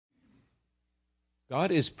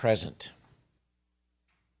God is present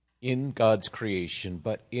in God's creation,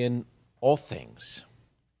 but in all things,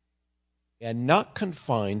 and not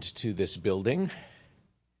confined to this building,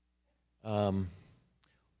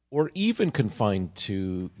 or even confined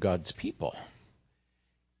to God's people.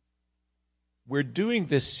 We're doing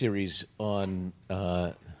this series on,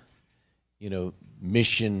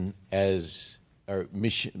 mission as, or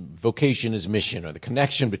mission, vocation as mission, or the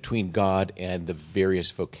connection between God and the various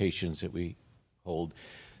vocations that we hold,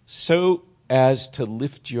 so as to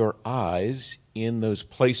lift your eyes in those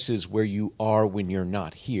places where you are when you're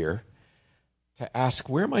not here, to ask,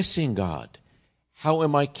 where am I seeing God? How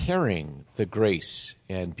am I carrying the grace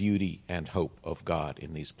and beauty and hope of God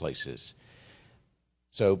in these places?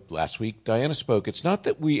 So last week, Diana spoke. It's not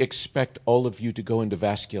that we expect all of you to go into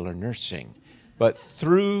vascular nursing, but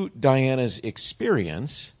through Diana's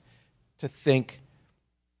experience, to think,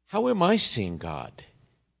 how am I seeing God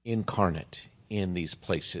incarnate in these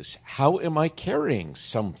places? How am I carrying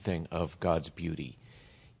something of God's beauty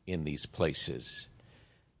in these places?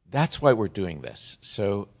 That's why we're doing this.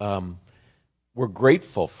 So we're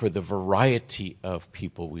grateful for the variety of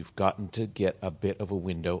people. We've gotten to get a bit of a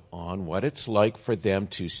window on what it's like for them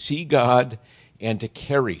to see God and to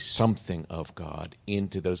carry something of God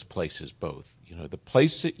into those places both. The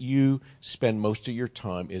place that you spend most of your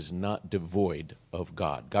time is not devoid of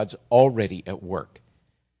God. God's already at work.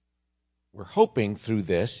 We're hoping through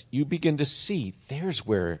this you begin to see there's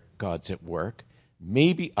where God's at work.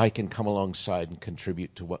 Maybe I can come alongside and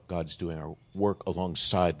contribute to what God's doing, or work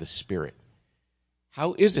alongside the Spirit.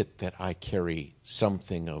 How is it that I carry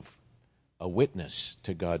something of a witness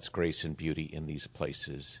to God's grace and beauty in these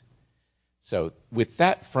places? So with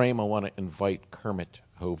that frame, I want to invite Kermit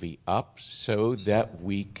Hovey up so that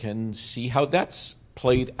we can see how that's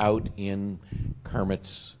played out in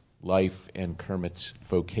Kermit's life and Kermit's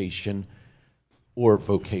vocation or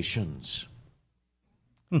vocations.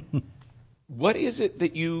 What is it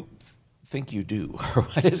that you think you do? Or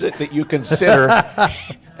what is it that you consider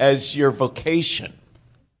as your vocation?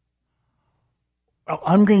 Well,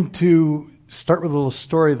 I'm going to start with a little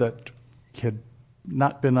story that had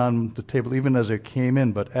not been on the table even as I came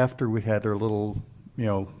in, but after we had our little,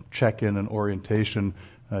 check-in and orientation,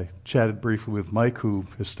 I chatted briefly with Mike, who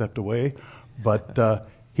has stepped away, but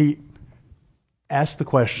he asked the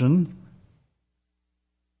question,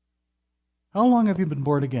 how long have you been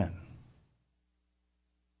born again?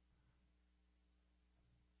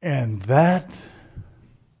 And that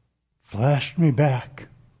flashed me back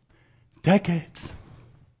decades.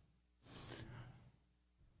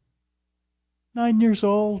 9 years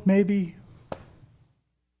old, maybe.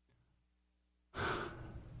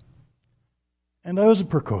 And I was a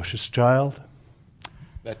precocious child.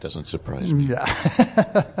 That doesn't surprise me.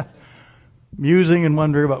 Yeah. Musing and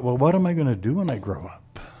wondering about, what am I going to do when I grow up?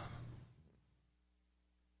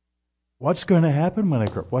 What's going to happen when I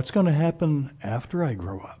grow up? What's going to happen after I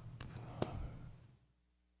grow up?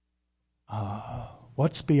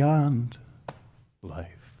 What's beyond life?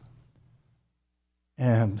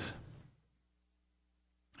 And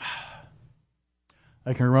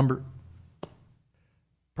I can remember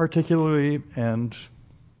particularly, and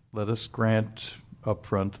let us grant up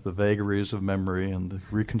front the vagaries of memory and the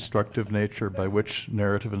reconstructive nature by which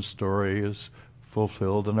narrative and story is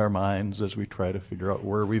fulfilled in our minds as we try to figure out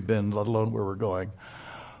where we've been, let alone where we're going.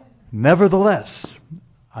 Nevertheless,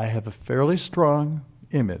 I have a fairly strong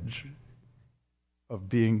image of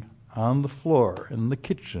being on the floor in the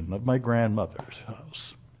kitchen of my grandmother's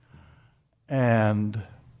house. And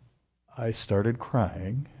I started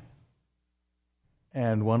crying.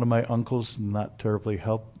 And one of my uncles, not terribly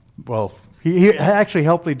he actually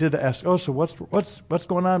helpfully did ask, so what's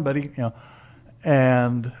going on, buddy?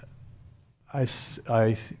 And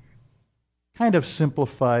I kind of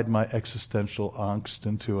simplified my existential angst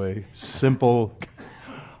into a simple,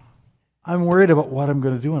 I'm worried about what I'm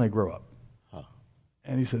going to do when I grow up. Huh.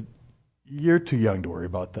 And he said, you're too young to worry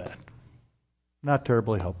about that. Not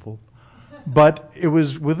terribly helpful. But it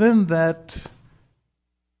was within that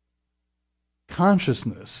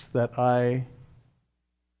consciousness that I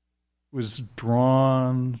was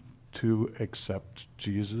drawn to accept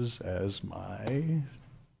Jesus as my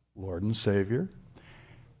Lord and Savior.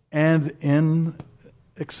 And in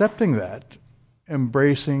accepting that,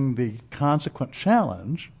 embracing the consequent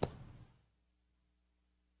challenge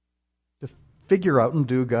to figure out and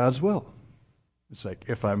do God's will. It's like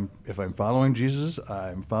if I'm following Jesus,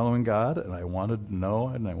 I'm following God, and I want to know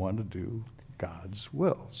and I want to do God's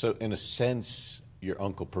will. So in a sense, your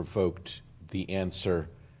uncle provoked the answer,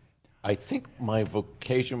 I think my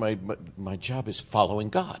vocation, my job is following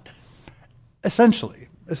God. Essentially.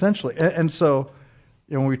 And so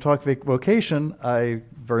when we talk vocation, I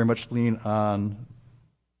very much lean on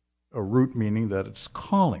a root meaning that it's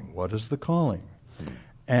calling. What is the calling?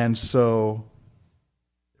 And so,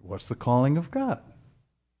 what's the calling of God?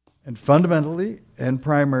 And fundamentally and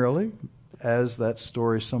primarily, as that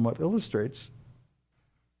story somewhat illustrates,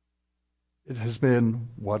 it has been,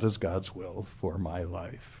 what is God's will for my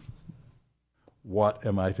life? What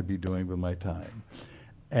am I to be doing with my time?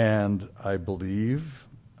 And I believe,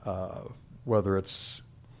 whether it's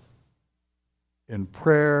in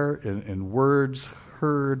prayer, in words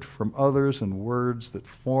heard from others, in words that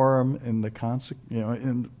form in the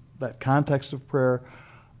in that context of prayer,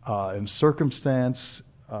 in circumstance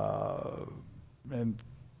and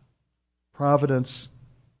providence,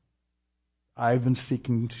 I've been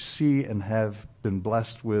seeking to see and have been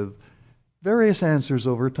blessed with various answers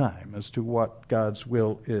over time as to what God's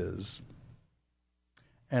will is.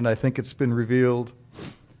 And I think it's been revealed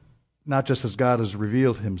not just as God has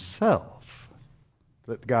revealed himself,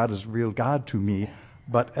 that God has revealed God to me,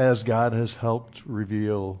 but as God has helped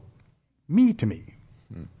reveal me to me,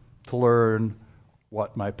 to learn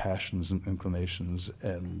what my passions and inclinations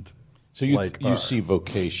and so you see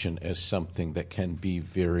vocation as something that can be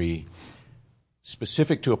very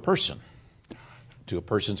specific to a person, to a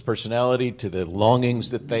person's personality, to the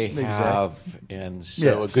longings that they have. Exactly. And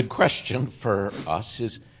so a good question for us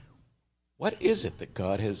is, what is it that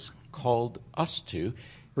God has called us to?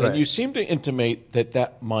 Right. And you seem to intimate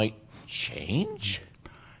that might change.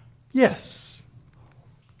 Yes.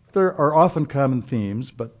 There are often common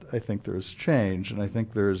themes, but I think there's change, and I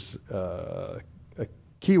think there's a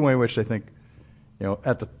key way in which I think,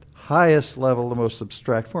 at the highest level, the most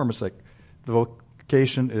abstract form, it's like the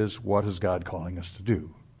vocation is, what is God calling us to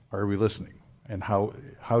do? Are we listening? And how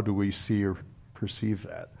do we see or perceive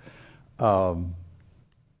that?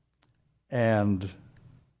 And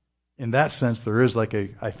in that sense,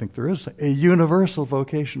 I think there is a universal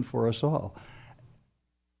vocation for us all.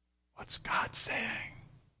 What's God saying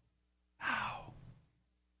now?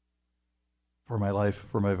 For my life,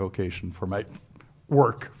 for my vocation, for my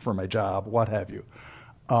work, for my job, what have you.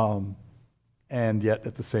 And yet,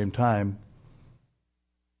 at the same time,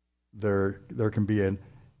 there can be an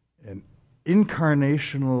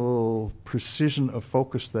incarnational precision of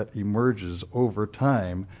focus that emerges over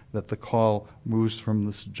time, that the call moves from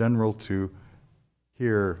this general to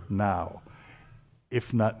here, now.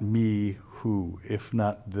 If not me, who? If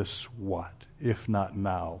not this, what? If not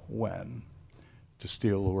now, when? To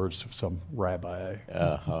steal the words of some rabbi.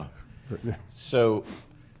 So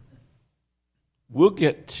we'll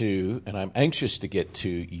get to, and I'm anxious to get to,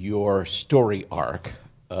 your story arc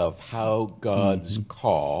of how God's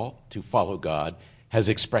call to follow God has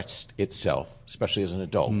expressed itself, especially as an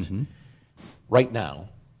adult. Right now,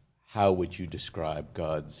 how would you describe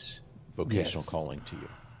God's vocational calling to you?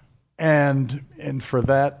 And for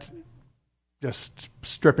that, just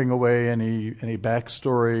stripping away any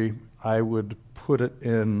backstory, I would put it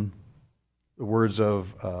in the words of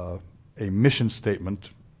a mission statement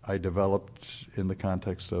I developed in the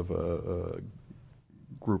context of a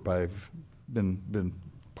group I've been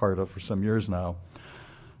part of for some years now.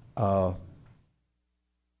 I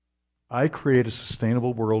create a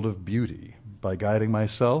sustainable world of beauty by guiding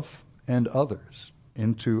myself and others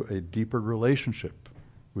into a deeper relationship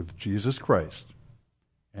with Jesus Christ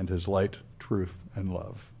and his light, truth, and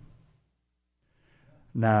love.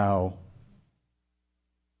 Now,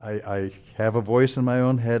 I have a voice in my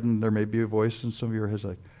own head, and there may be a voice in some of your heads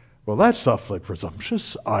like, well, that's awfully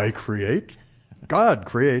presumptuous. I create. God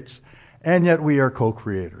creates. And yet we are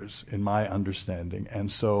co-creators, in my understanding.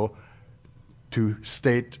 And so to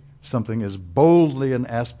state something as boldly and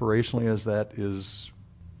aspirationally as that is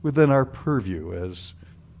within our purview as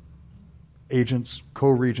agents,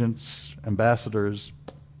 co-regents, ambassadors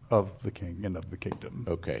of the King and of the kingdom.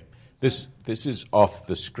 Okay. This is off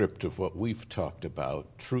the script of what we've talked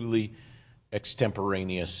about. Truly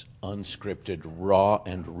extemporaneous, unscripted, raw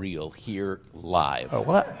and real, here live.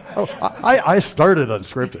 I started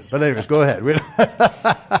unscripted, but anyways, go ahead.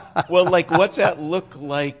 Well, what's that look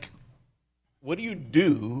like? What do you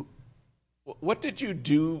do? What did you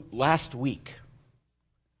do last week?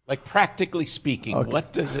 Practically speaking, okay.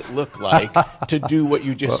 What does it look like to do what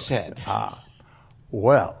you just said?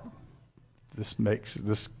 Well, this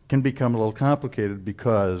can become a little complicated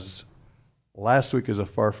because last week is a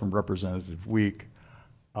far from representative week.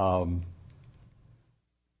 I'm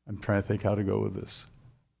trying to think how to go with this.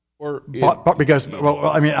 I'll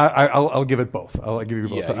give it both. I'll give you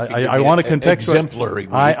both. Yeah, I want to contextualize. Exemplary.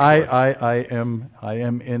 I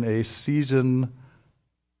am in a season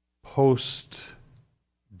post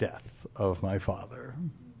death of my father,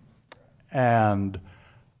 and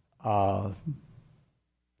For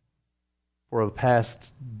the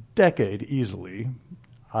past decade, easily,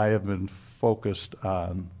 I have been focused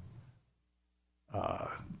on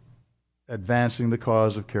advancing the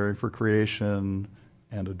cause of caring for creation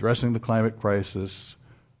and addressing the climate crisis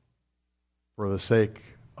for the sake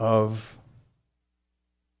of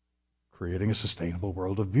creating a sustainable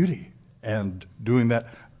world of beauty, and doing that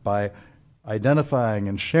by identifying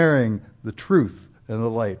and sharing the truth and the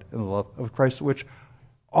light and the love of Christ, which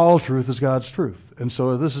all truth is God's truth. And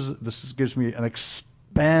so this gives me an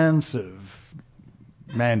expansive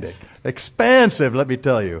mandate. Expansive, let me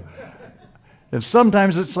tell you. And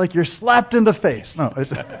sometimes it's like you're slapped in the face. No,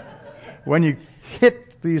 it's when you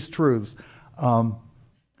hit these truths. And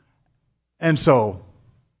so,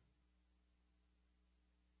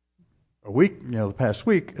 the past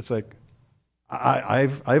week, it's like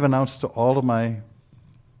I've announced to all of my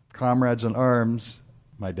comrades in arms,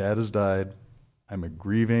 my dad has died. I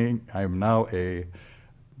am now a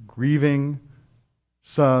grieving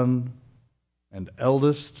son and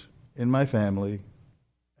eldest in my family.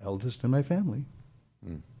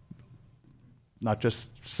 Not just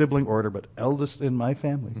sibling order, but eldest in my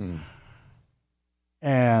family.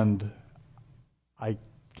 And I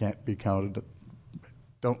can't be counted.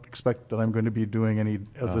 Don't expect that I'm going to be doing any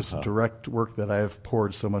of this direct work that I have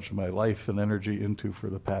poured so much of my life and energy into for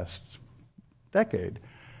the past decade,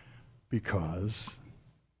 because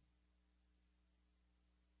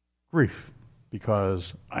grief,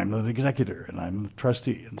 because I'm the executor and I'm the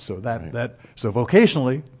trustee, and so so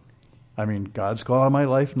vocationally, I mean, God's call on my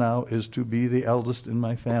life now is to be the eldest in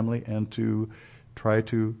my family and to try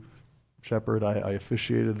to shepherd. I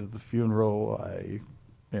officiated at the funeral. I,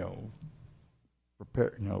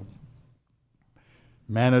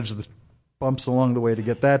 managed the bumps along the way to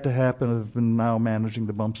get that to happen. I've been now managing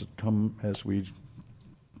the bumps that come as we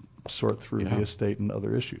sort through the estate and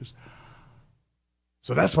other issues.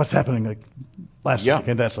 So that's what's happening like last week,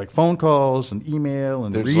 and that's like phone calls and email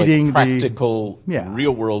and there's reading like practical,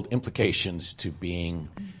 real-world implications to being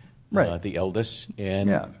the eldest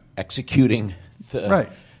and executing the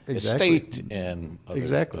estate and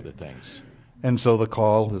other things. And so the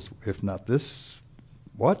call is, if not this,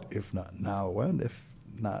 what? If not now, when? If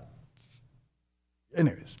not,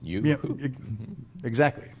 anyways.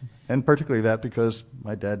 Exactly. And particularly that because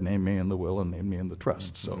my dad named me in the will and named me in the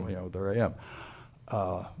trust. So, there I am.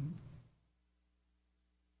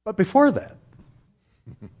 But before that,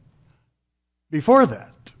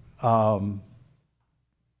 I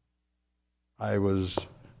was.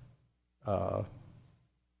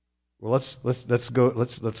 Let's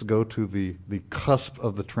go to the cusp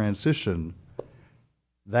of the transition.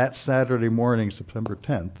 That Saturday morning, September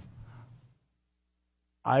 10th,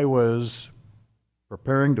 I was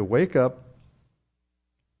preparing to wake up,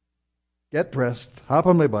 get dressed, hop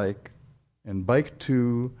on my bike, and bike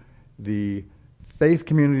to the Faith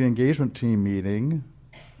Community Engagement Team meeting,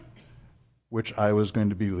 which I was going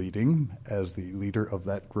to be leading as the leader of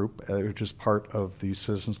that group, which is part of the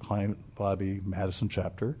Citizens Climate Lobby Madison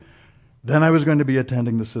chapter. Then I was going to be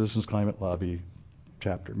attending the Citizens Climate Lobby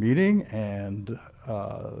chapter meeting, and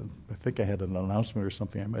I think I had an announcement or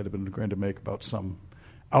something I might have been going to make about some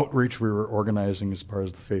outreach we were organizing as part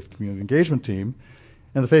of the Faith Community Engagement Team.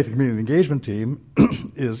 And the Faith Community Engagement Team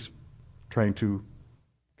is trying to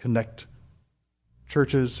connect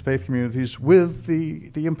churches, faith communities, with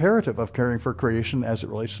the imperative of caring for creation as it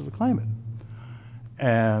relates to the climate.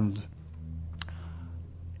 And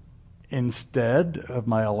instead of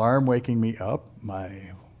my alarm waking me up,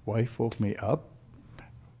 my wife woke me up,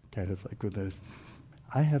 kind of like with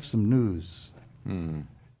I have some news.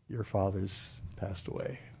 Your father's passed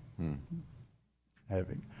away.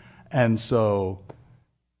 And so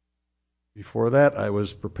before that, I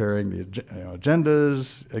was preparing the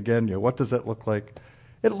agendas. Again, what does that look like?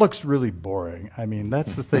 It looks really boring. I mean,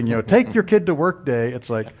 that's the thing. Take your kid to work day. It's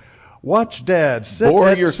like, watch dad sit.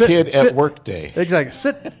 Bore your kid at work day. Exactly.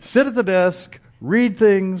 Sit at the desk, read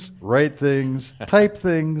things, write things, type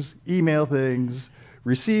things, email things,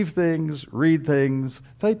 receive things, read things,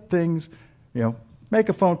 type things. Make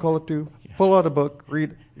a phone call or two, pull out a book,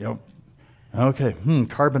 read. Okay,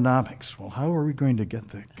 carbonomics. Well, how are we going to get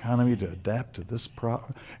the economy to adapt to this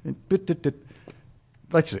problem? Like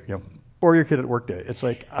you say, bore your kid at work day. It's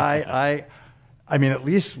like I mean, at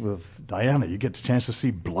least with Diana, you get the chance to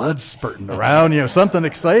see blood spurting around, something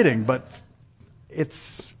exciting. But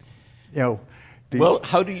it's, well,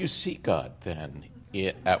 how do you see God then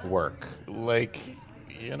at work?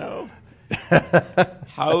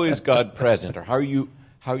 How is God present, or how are you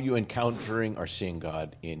encountering or seeing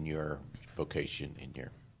God in your vocation, in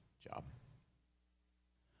your job?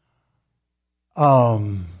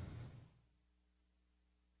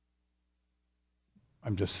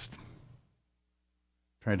 I'm just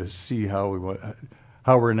trying to see how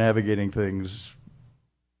we're navigating things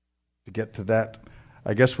to get to that.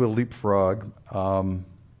 I guess we'll leapfrog.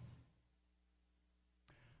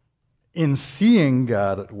 In seeing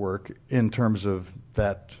God at work in terms of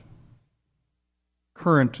that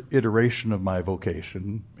current iteration of my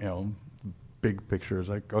vocation, big picture is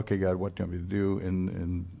like, okay, God, what do you want me to do?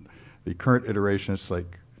 In the current iteration, it's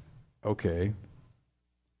like, okay,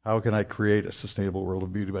 how can I create a sustainable world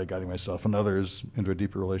of beauty by guiding myself and others into a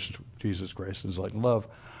deeper relationship with Jesus Christ and His light and love?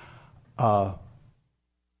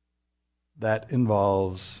 That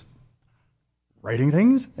involves writing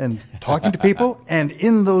things and talking to people, and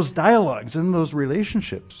in those dialogues, in those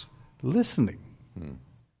relationships, listening.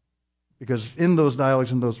 Because in those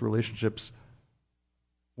dialogues, in those relationships,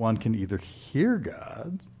 one can either hear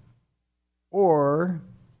God or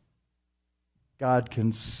God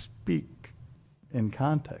can speak in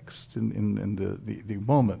context, in the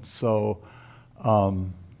moment. So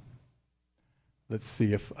let's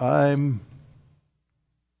see if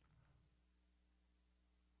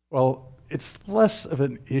it's less of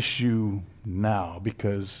an issue now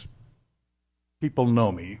because people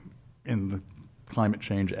know me in the climate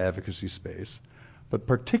change advocacy space, but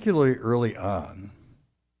particularly early on,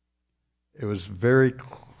 it was very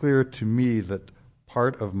clear to me that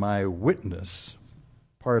part of my witness,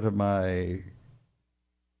 part of my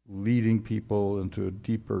leading people into a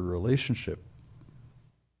deeper relationship,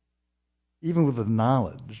 even with the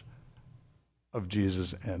knowledge of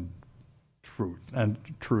Jesus and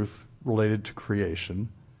truth related to creation.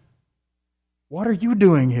 What are you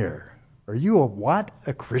doing here? Are you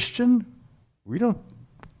a Christian?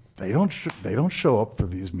 They don't show up for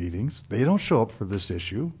these meetings. They don't show up for this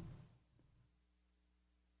issue.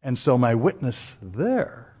 And so my witness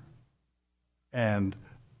there, and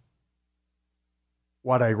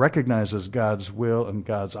what I recognize as God's will and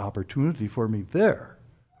God's opportunity for me there,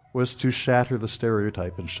 was to shatter the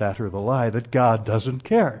stereotype and shatter the lie that God doesn't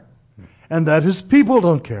care, and that His people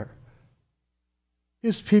don't care.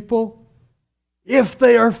 His people, if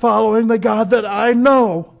they are following the God that I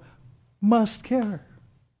know, must care.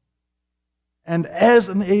 And as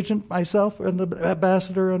an agent myself, and an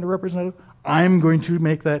ambassador and a representative, I'm going to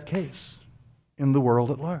make that case in the world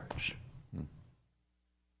at large.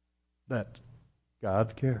 That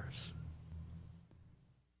God cares.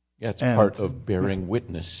 Yeah, it's part of bearing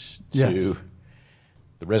witness to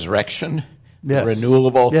the resurrection, the renewal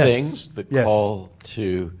of all things, the call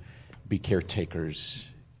to be caretakers.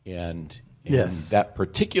 And in that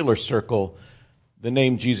particular circle, the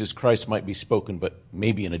name Jesus Christ might be spoken, but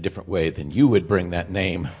maybe in a different way than you would bring that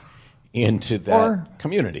name into that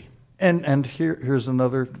community. And here's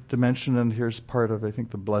another dimension, and here's part of, I think,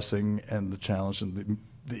 the blessing and the challenge and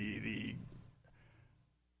the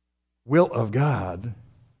will of God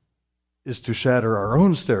is to shatter our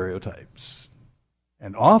own stereotypes.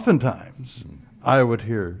 And oftentimes, I would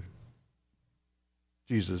hear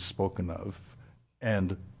Jesus spoken of,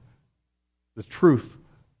 and the truth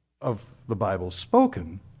of the Bible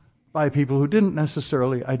spoken by people who didn't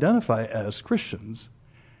necessarily identify as Christians.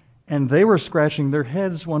 And they were scratching their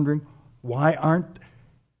heads wondering, why aren't...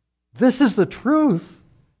 This is the truth,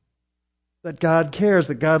 that God cares,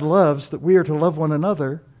 that God loves, that we are to love one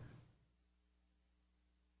another.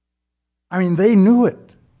 I mean, they knew it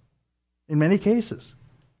in many cases.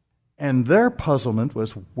 And their puzzlement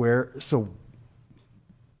was,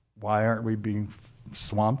 why aren't we being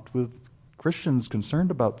swamped with Christians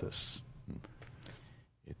concerned about this?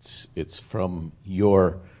 It's from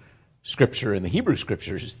your scripture in the Hebrew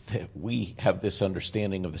scriptures that we have this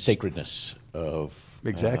understanding of the sacredness of...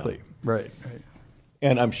 Exactly. Right.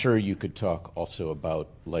 And I'm sure you could talk also about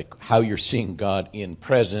like how you're seeing God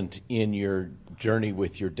present in your journey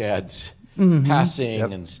with your dad's passing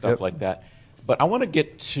and stuff like that. But I want to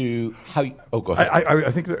get to how you... Oh, go ahead.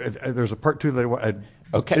 I think there's a part two that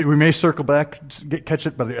okay. We may circle back, catch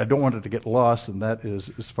it, but I don't want it to get lost, and that is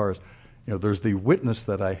as far as, there's the witness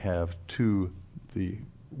that I have to the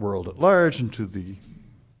world at large and to the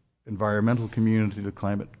environmental community, the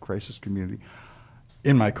climate crisis community,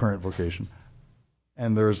 in my current vocation.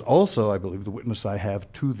 And there's also, I believe, the witness I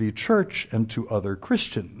have to the church and to other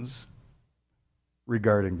Christians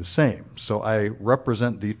regarding the same. So I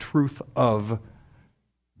represent the truth of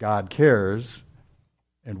God cares,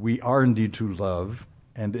 and we are indeed to love,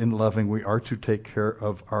 and in loving we are to take care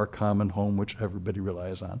of our common home, which everybody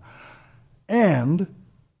relies on. And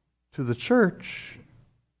to the church,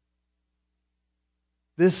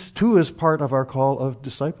 this too is part of our call of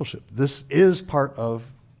discipleship. This is part of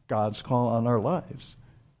God's call on our lives,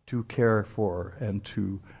 to care for and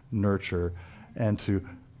to nurture and to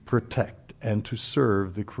protect and to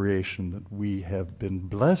serve the creation that we have been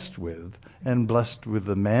blessed with, and blessed with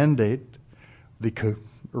the mandate, the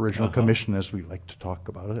original commission, as we like to talk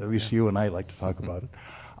about it. At least you and I like to talk about it.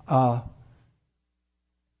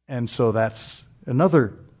 And so that's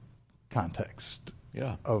another context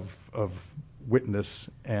of witness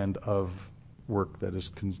and of work that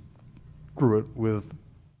is congruent with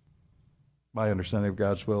my understanding of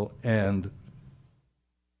God's will and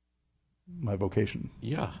my vocation.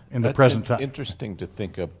 Yeah, in the present time. Interesting to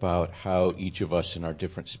think about how each of us in our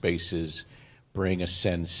different spaces bring a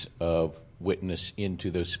sense of witness into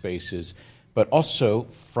those spaces, but also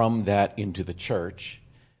from that into the church.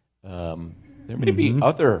 There may be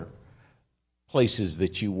other places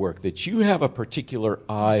that you work that you have a particular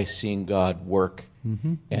eye seeing God work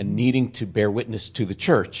and needing to bear witness to the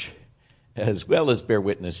church, as well as bear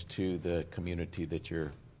witness to the community that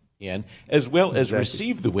you're in, as well as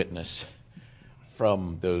receive the witness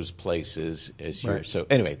from those places as you're. Right. So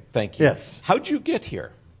anyway, thank you. Yes. How'd you get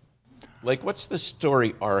here? Like, what's the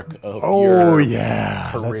story arc of your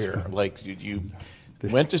career? Like, you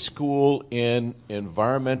went to school in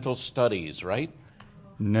environmental studies, right?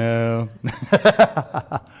 No.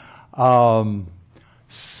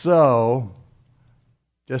 So,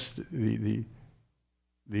 just the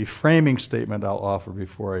framing statement I'll offer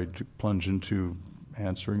before I plunge into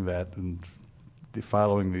answering that and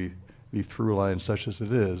following the through line such as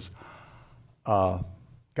it is.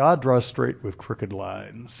 God draws straight with crooked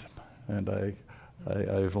lines. And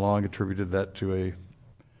I've long attributed that to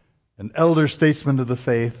an elder statesman of the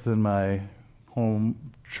faith in my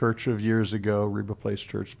home church of years ago, Reba Place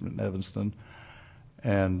Church in Evanston.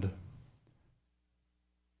 And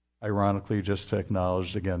ironically, just to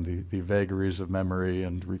acknowledge, again, the vagaries of memory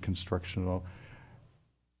and reconstruction.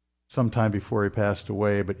 Sometime before he passed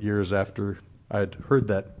away, but years after I'd heard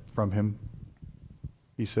that from him,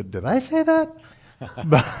 he said, "Did I say that?"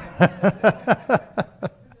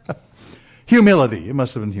 Humility. It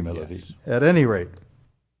must have been humility. Yes. At any rate,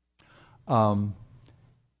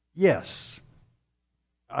 yes.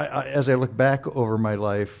 I, as I look back over my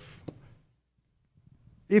life,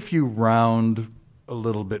 if you round a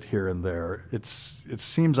little bit here and there, it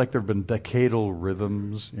seems like there have been decadal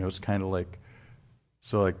rhythms. It's kind of like,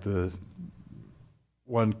 so like the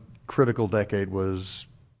one critical decade was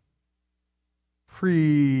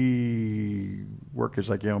pre-work. It's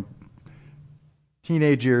like,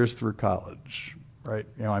 teenage years through college, right?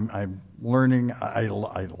 I'm learning. I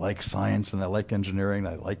like science and I like engineering.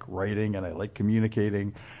 I like writing and I like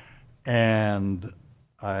communicating. And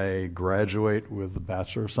I graduate with a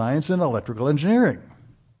Bachelor of Science in Electrical Engineering.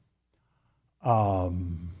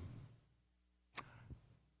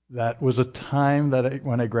 That was a time that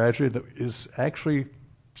when I graduated that is actually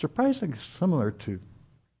surprisingly similar to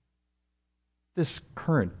this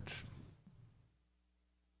current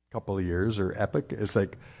couple of years or epoch. It's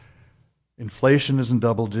like inflation is in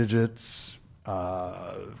double digits.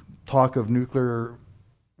 Talk of nuclear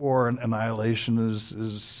war and annihilation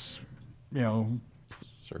is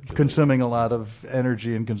consuming a lot of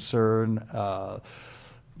energy and concern. The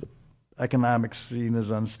economic scene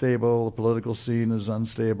is unstable. The political scene is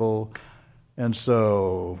unstable. And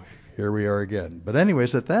so here we are again. But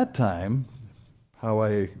anyways, at that time, how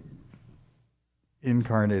I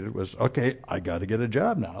incarnated was, okay, I got to get a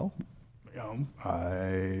job now.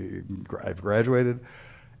 I've graduated,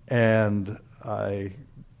 and I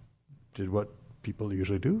did what people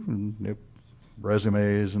usually do, and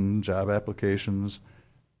resumes and job applications.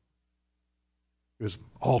 It was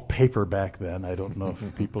all paper back then. I don't know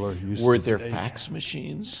if people are used. Were there fax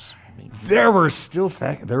machines? There were still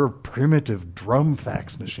there were primitive drum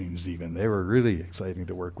fax machines. Even they were really exciting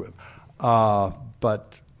to work with,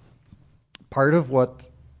 but part of what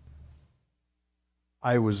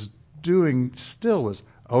I was doing still was,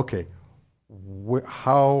 okay,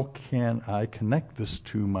 how can I connect this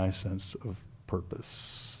to my sense of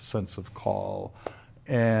purpose, sense of call,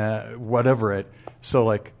 and whatever so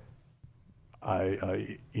like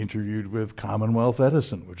I interviewed with Commonwealth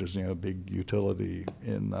Edison, which is a big utility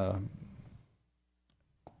in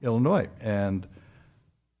Illinois, and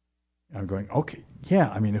I'm going, okay,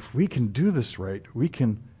 yeah, if we can do this right, we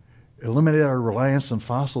can eliminate our reliance on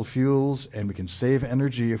fossil fuels, and we can save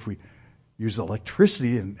energy if we use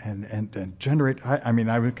electricity and generate. I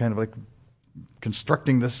was kind of like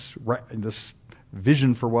constructing this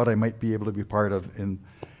vision for what I might be able to be part of. And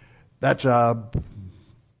that job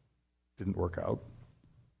didn't work out,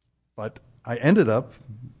 but I ended up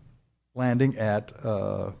landing at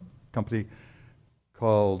a company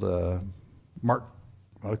called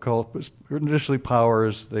initially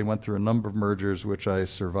Powers. They went through a number of mergers, which I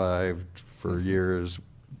survived for years,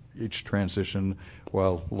 each transition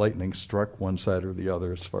while lightning struck one side or the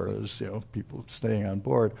other as far as people staying on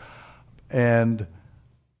board. And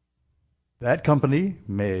that company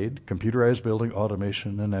made computerized building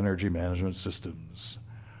automation and energy management systems.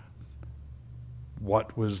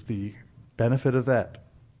 What was the benefit of that?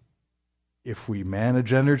 If we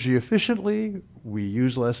manage energy efficiently, we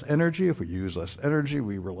use less energy. If we use less energy,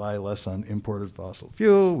 we rely less on imported fossil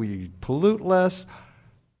fuel. We pollute less.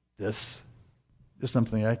 This is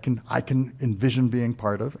something I can envision being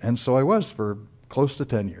part of, and so I was for close to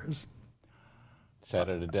 10 years. Sat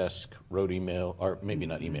at a desk, wrote email, or maybe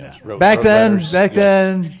not emails. Wrote letters. Yes.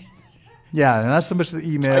 Then, yeah, not so much the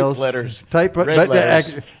emails. Type letters. Red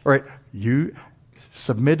letters. Right. You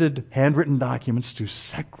submitted handwritten documents to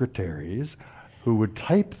secretaries who would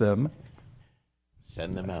type them.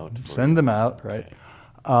 Send them out. Right.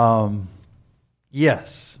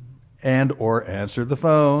 Yes. And or answered the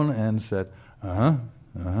phone and said,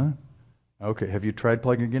 okay, have you tried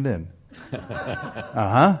plugging it in?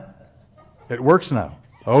 It works now.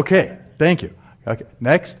 Okay, thank you. Okay,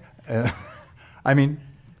 next.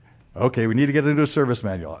 Okay, we need to get into a service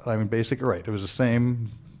manual. Basic, right. It was the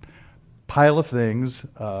same pile of things.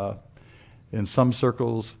 In some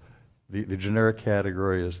circles, the generic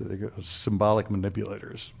category is symbolic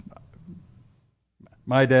manipulators.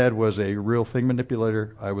 My dad was a real thing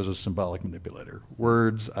manipulator. I was a symbolic manipulator.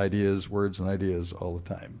 Words and ideas all the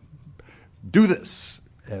time. Do this,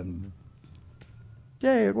 and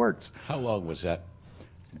yay, it works. How long was that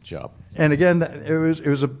job? And again, it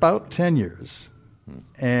was about 10 years.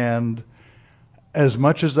 And as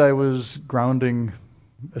much as I was grounding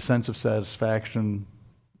a sense of satisfaction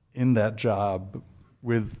in that job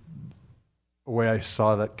with the way I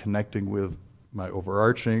saw that connecting with my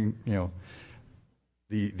overarching,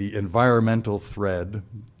 the environmental thread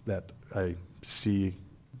that I see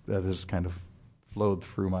that has kind of flowed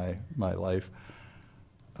through my life,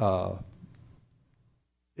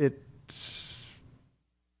 it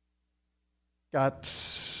got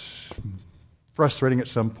frustrating at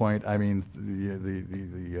some point.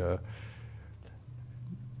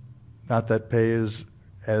 Not that pay is,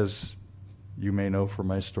 as you may know from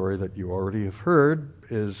my story that you already have heard,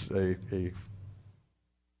 is a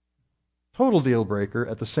total deal breaker.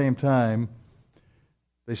 At the same time,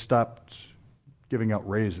 they stopped giving out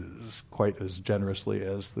raises quite as generously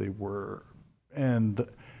as they were. And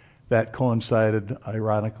that coincided,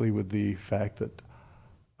 ironically, with the fact that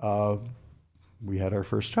we had our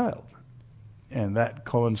first child. And that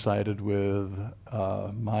coincided with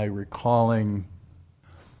my recalling,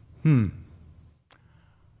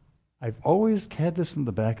 I've always had this in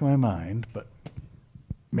the back of my mind, but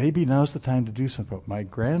maybe now's the time to do something. My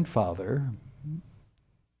grandfather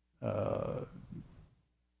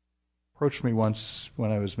approached me once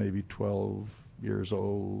when I was maybe 12 years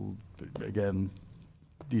old. Again,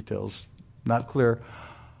 details not clear.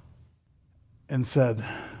 And said,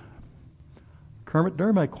 Kermit,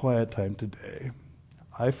 during my quiet time today,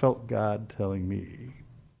 I felt God telling me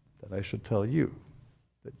that I should tell you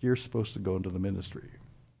that you're supposed to go into the ministry.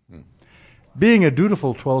 Being a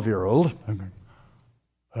dutiful 12-year-old, I'm going,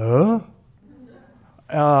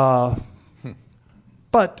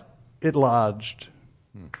 but it lodged.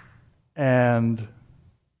 And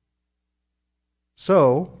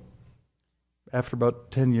so, after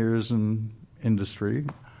about 10 years in industry,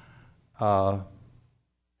 having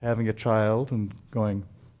a child and going,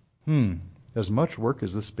 as much work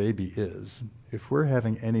as this baby is, if we're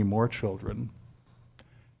having any more children,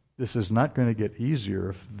 this is not going to get easier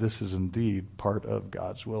if this is indeed part of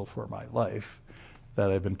God's will for my life,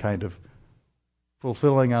 that I've been kind of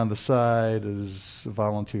fulfilling on the side as a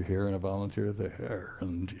volunteer here and a volunteer there,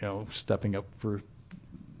 and stepping up for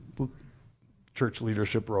church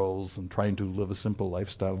leadership roles and trying to live a simple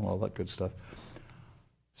lifestyle and all that good stuff.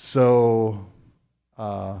 So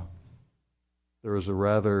there was a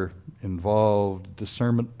rather involved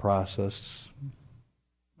discernment process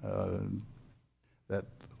that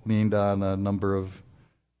leaned on a number of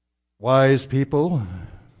wise people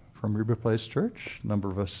from Ruby Place Church. There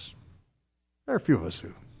are a few of us who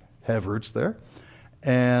have roots there.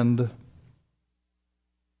 And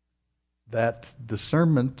that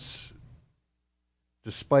discernment,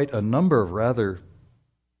 despite a number of rather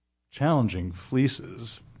challenging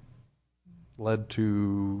fleeces, led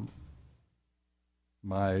to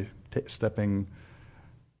my stepping,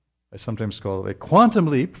 I sometimes call it a quantum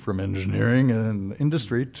leap from engineering and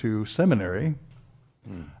industry to seminary.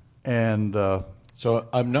 And so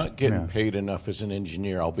I'm not getting paid enough as an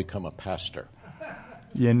engineer. I'll become a pastor.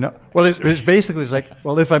 Well, it's basically it's like,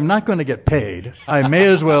 well, if I'm not going to get paid, I may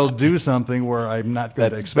as well do something where I'm not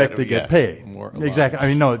going to expect to get paid. More Exactly.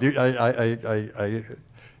 aligned. I mean, no, I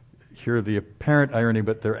hear the apparent irony,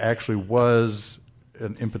 but there actually was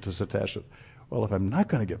an impetus attached to it. Well, if I'm not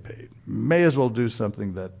going to get paid, may as well do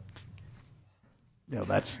something that,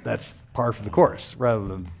 that's par for the course, rather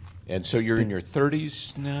than. And so you're in your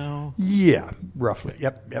 30s now? Yeah, roughly.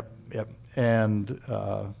 Yep. And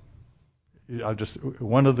I'll just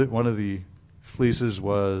one of the fleeces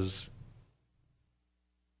was,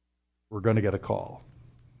 we're going to get a call,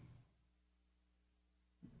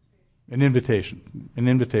 an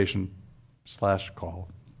invitation / call,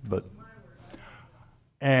 but.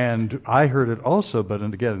 And I heard it also, but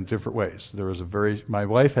again in different ways. My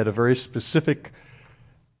wife had a very specific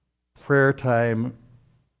prayer time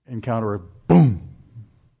encounter. Boom,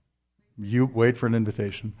 you wait for an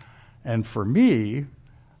invitation. And for me,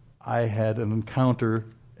 I had an encounter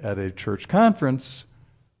at a church conference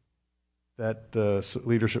that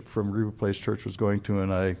leadership from River Place Church was going to,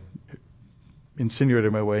 and I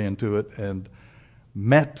insinuated my way into it and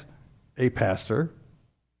met a pastor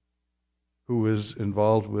who was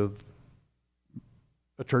involved with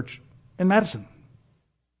a church in Madison.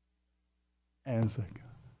 And it's like,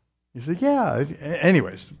 he said, yeah.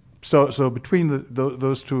 Anyways, so between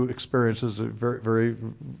those two experiences, a very, very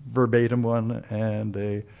verbatim one and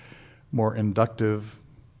a more inductive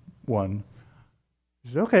one, he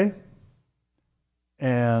said, okay.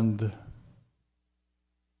 And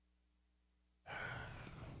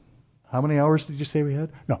how many hours did you say we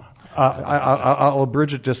had? No, I'll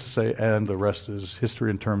abridge it just to say, and the rest is history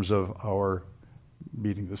in terms of our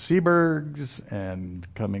meeting the Seabergs and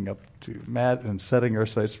coming up to and setting our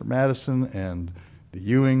sights for Madison, and the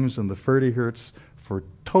Ewings and the Ferdyherts for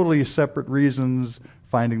totally separate reasons,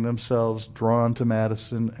 finding themselves drawn to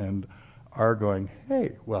Madison and are going,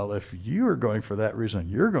 hey, well, if you're going for that reason,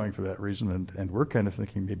 you're going for that reason, and we're kind of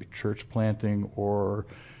thinking maybe church planting or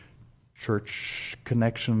church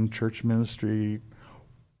connection, church ministry.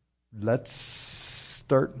 Let's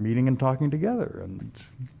start meeting and talking together.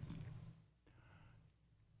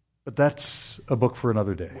 But that's a book for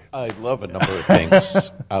another day. I love a number of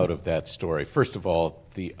things out of that story. First of all,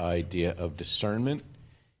 the idea of discernment.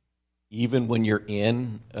 Even when you're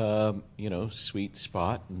in, sweet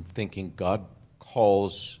spot and thinking God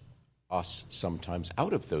calls us sometimes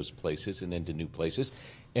out of those places and into new places,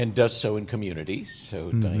 and does so in communities.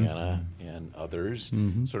 So Diana and others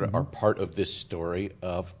sort of are part of this story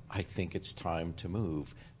of, I think it's time to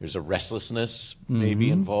move. There's a restlessness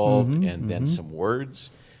maybe involved, and then some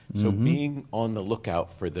words. So being on the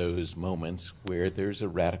lookout for those moments where there's a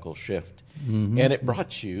radical shift. And it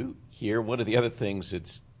brought you here. One of the other things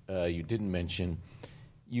that's you didn't mention,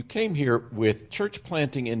 you came here with church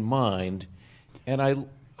planting in mind, and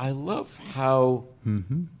I love how,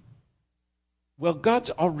 well, God's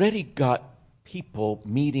already got people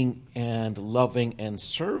meeting and loving and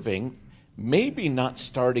serving, maybe not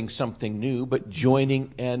starting something new, but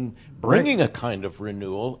joining and bringing a kind of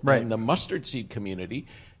renewal. Right. And the mustard seed community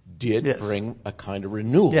did bring a kind of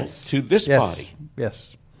renewal to this body.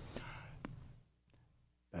 Yes.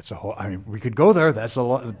 That's a whole, we could go there. That's a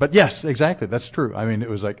lot. But yes, exactly. That's true. It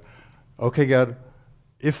was like, okay, God,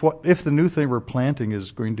 if the new thing we're planting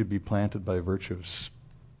is going to be planted by virtue of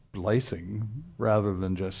splicing rather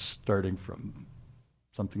than just starting from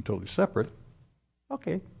something totally separate,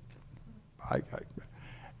 okay.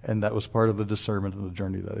 And that was part of the discernment of the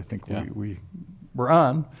journey that I think we were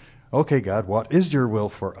on. Okay, God, what is your will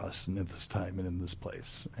for us in this time and in this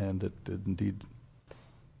place? And it did indeed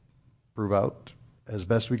prove out as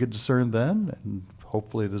best we could discern then, and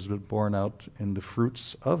hopefully it has been borne out in the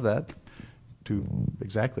fruits of that to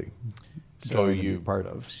exactly so you be part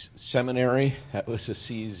of. Seminary, that was a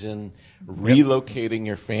season, relocating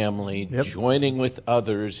your family, joining with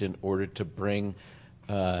others in order to bring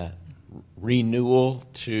renewal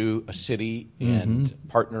to a city and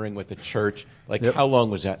partnering with a church. How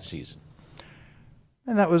long was that season?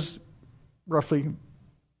 And that was roughly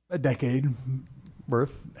a decade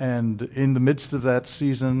worth. And in the midst of that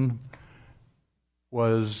season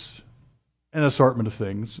was an assortment of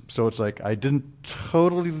things. So it's like I didn't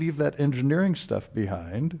totally leave that engineering stuff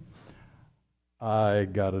behind. I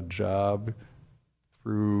got a job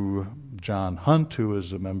through John Hunt, who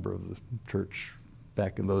was a member of the church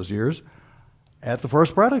back in those years, at the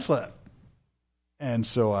Forest Products Lab. And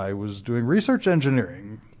so I was doing research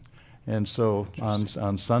engineering. And so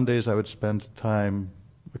on Sundays I would spend time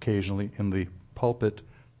occasionally in the pulpit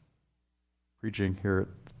preaching here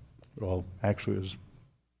actually it was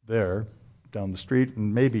there down the street,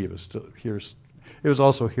 and maybe it was still here. It was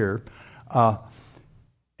also here.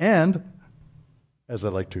 And, as I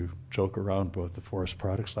like to joke around with the Forest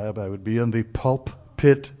Products Lab, I would be in the pulp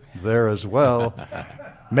pit there as well,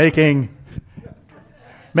 making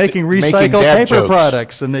recycled dad paper jokes.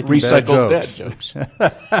 products and making Recycled dad jokes.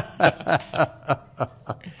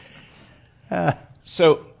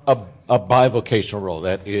 So a bivocational role,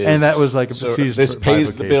 that is, and that was like a so season this for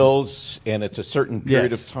pays the bivocation. bills, and it's a certain period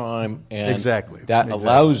Yes. of time, and Exactly. that Exactly.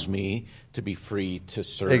 allows me to be free to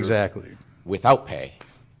serve Exactly. without pay.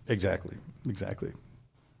 Exactly.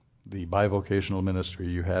 The bivocational ministry,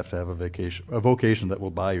 you have to have a vocation that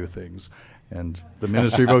will buy you things, and the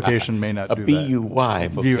ministry vocation may not A do BUY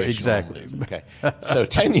that. vocational. Exactly. Okay. So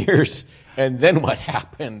 10 years, and then what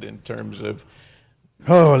happened in terms of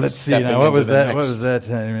Oh, let's see stepping now. What into was the that? next? What was that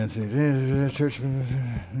time? Let's see. Church.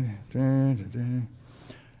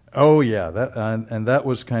 Oh yeah, that and that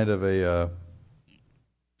was kind of a.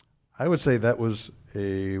 I would say that was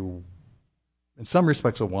in some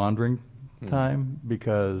respects, a wandering time,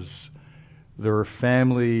 because there were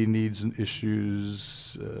family needs and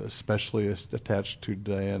issues, especially attached to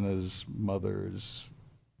Diana's mother's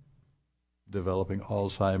developing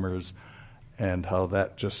Alzheimer's, and how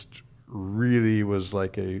that just really was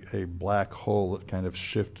like a black hole that kind of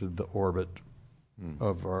shifted the orbit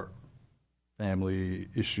of our family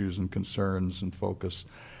issues and concerns and focus.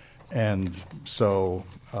 And so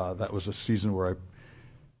that was a season where I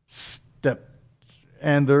stepped,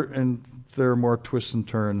 and there are more twists and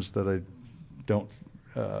turns that I don't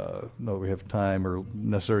know that we have time or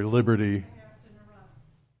necessary liberty.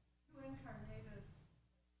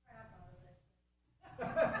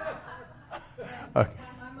 Okay.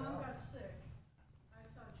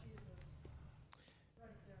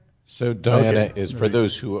 So Diana Okay. is, for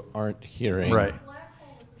those who aren't hearing, Right.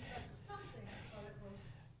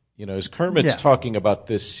 you know, as Kermit's talking about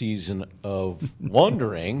this season of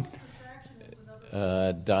wandering,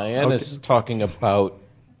 Diana's talking about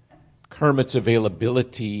Kermit's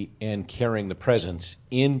availability and carrying the presence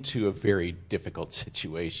into a very difficult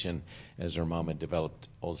situation as her mom had developed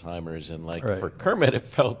Alzheimer's, and for Kermit it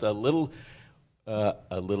felt a little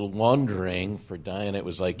wandering. For Diana it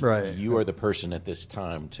was like, you are the person at this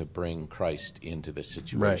time to bring Christ into this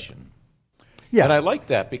situation. Yeah. And I like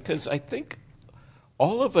that, because I think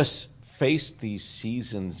all of us face these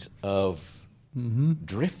seasons of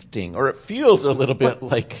drifting, or it feels a little bit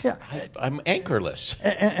like I'm anchorless.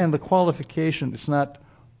 And the qualification, it's not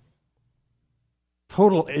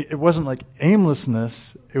total, it wasn't like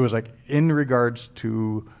aimlessness, it was like in regards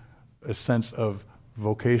to a sense of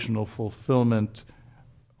vocational fulfillment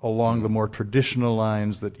along the more traditional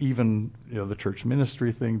lines that even the church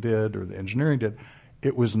ministry thing did or the engineering did.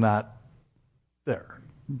 It was not there.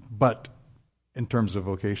 But in terms of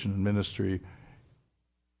vocation and ministry,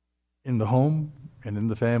 in the home and in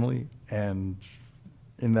the family and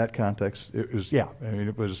in that context, it was,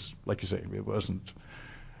 it was, like you say, it wasn't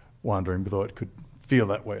wandering, though it could feel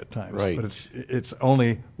that way at times. Right. But it's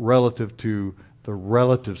only relative to the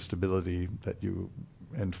relative stability that you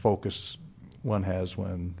and focus one has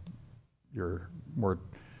when you're more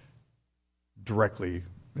directly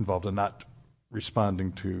involved and not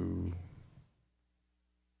responding to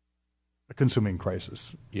a consuming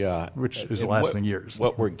crisis. Yeah. Which is lasting years.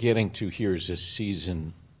 What we're getting to here is this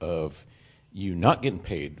season of you not getting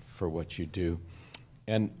paid for what you do.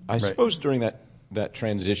 And I suppose during that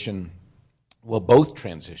transition, well, both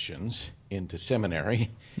transitions into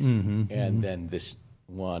seminary and then this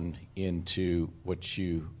one into what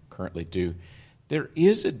you currently do, there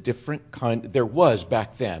is a different kind, there was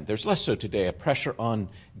back then, there's less so today, a pressure on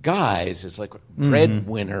guys as like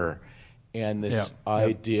breadwinner, and this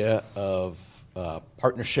idea of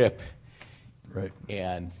partnership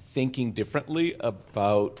and thinking differently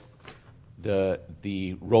about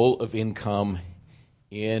the role of income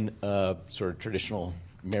in a sort of traditional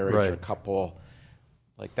marriage or couple.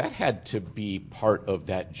 Like, that had to be part of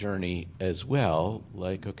that journey as well.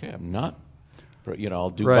 Like, okay, I'm not,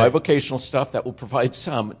 I'll do bivocational stuff that will provide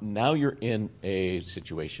some. Now you're in a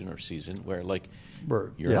situation or season where, like,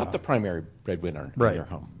 you're not the primary breadwinner in your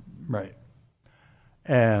home. Right.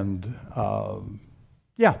 And,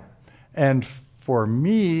 and for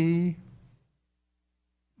me,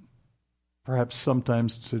 perhaps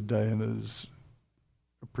sometimes to Diana's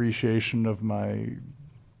appreciation of my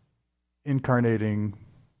incarnating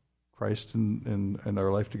Christ in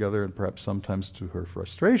our life together, and perhaps sometimes to her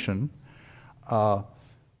frustration,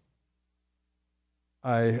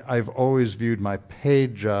 I've always viewed my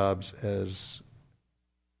paid jobs as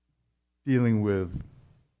dealing with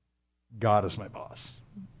God as my boss.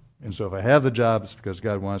 And so if I have the job, it's because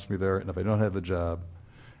God wants me there, and if I don't have the job,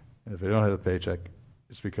 and if I don't have the paycheck,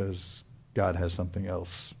 it's because God has something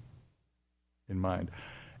else in mind.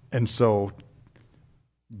 And so,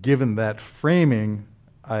 given that framing,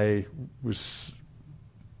 I was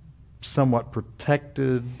somewhat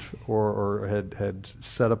protected or had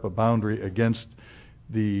set up a boundary against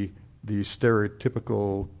the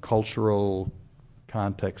stereotypical cultural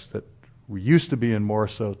context that we used to be in more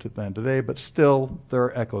so than today, but still there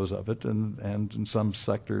are echoes of it, and in some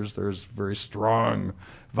sectors there's very strong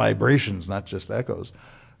vibrations, not just echoes,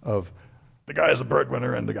 of the guy is a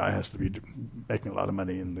breadwinner and the guy has to be making a lot of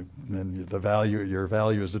money, and the value, your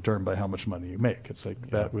value is determined by how much money you make. It's like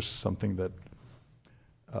that was something that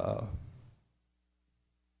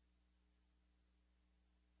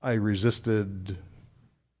I resisted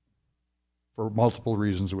for multiple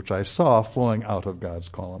reasons, which I saw flowing out of God's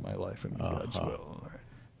call in my life and God's will.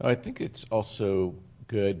 I think it's also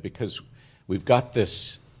good because we've got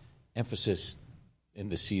this emphasis in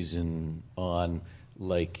the season on,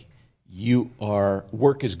 like,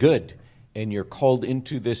 work is good, and you're called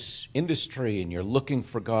into this industry, and you're looking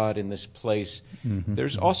for God in this place. Mm-hmm.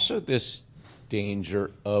 There's also this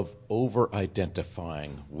danger of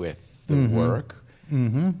over-identifying with the work,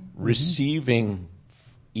 receiving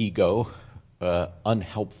ego,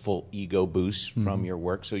 unhelpful ego boosts from your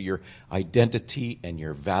work. So your identity and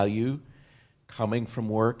your value coming from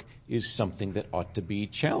work is something that ought to be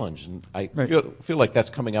challenged. And I feel like that's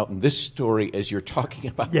coming out in this story as you're talking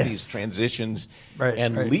about these transitions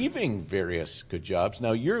and leaving various good jobs.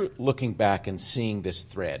 Now you're looking back and seeing this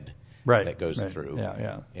thread that goes through.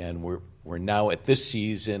 And we're now at this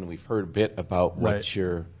season. We've heard a bit about what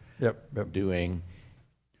you're doing.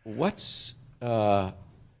 What's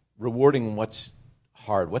rewarding and what's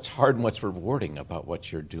hard? What's hard and what's rewarding about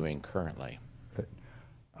what you're doing currently?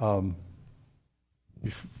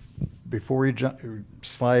 Before we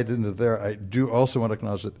slide into there, I do also want to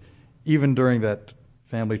acknowledge that even during that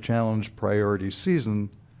Family Challenge priority season,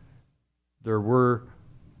 there was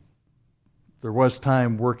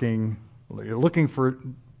time looking for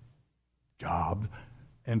job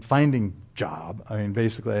and finding job. I mean,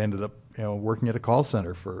 basically, I ended up working at a call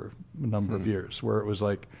center for a number of years, where it was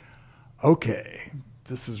like, okay,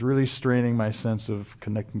 this is really straining my sense of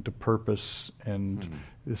connecting to purpose, and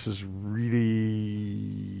this is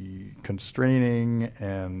really constraining,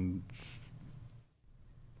 and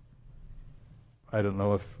I don't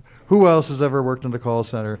know who else has ever worked in the call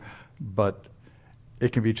center, but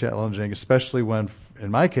it can be challenging, especially when,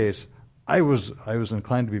 in my case, I was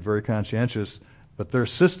inclined to be very conscientious, but their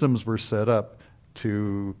systems were set up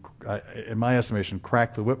to, in my estimation,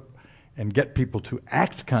 crack the whip and get people to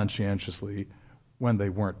act conscientiously when they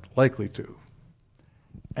weren't likely to.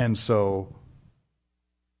 And so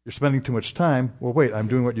you're spending too much time. Well, wait, I'm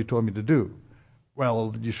doing what you told me to do.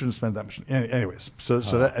 Well, you shouldn't spend that much. Anyways, so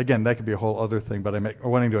that, again, that could be a whole other thing. But I'm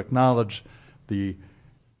wanting to acknowledge the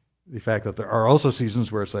fact that there are also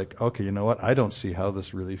seasons where it's like, okay, you know what? I don't see how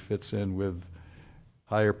this really fits in with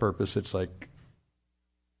higher purpose. It's like,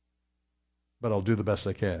 but I'll do the best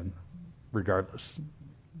I can, regardless,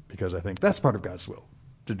 because I think that's part of God's will,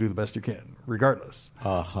 to do the best you can, regardless.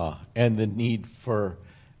 And the need for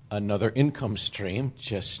another income stream,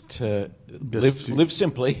 just to live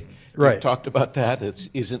simply. We've talked about that. It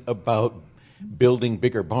isn't about building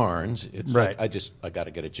bigger barns. It's like, I got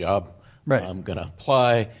to get a job. I'm going to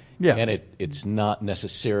apply. And it's not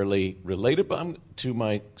necessarily related to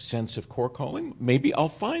my sense of core calling. Maybe I'll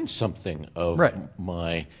find something of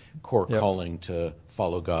my core calling to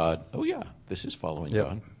follow God. Oh, yeah, this is following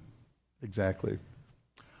God. Exactly.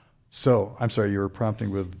 So, I'm sorry, you were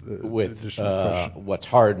prompting with what's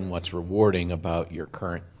hard and what's rewarding about your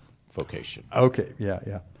current vocation. Okay,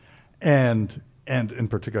 yeah. And in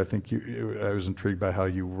particular, I think I was intrigued by how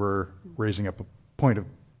you were raising up a point of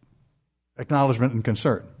acknowledgement and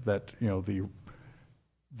concern that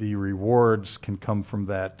the rewards can come from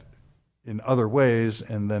that in other ways,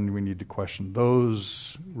 and then we need to question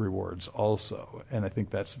those rewards also. And I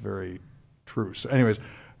think that's very true. So anyways,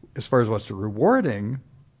 as far as what's rewarding,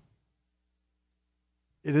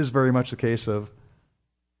 it is very much the case of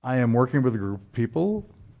I am working with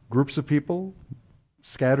groups of people,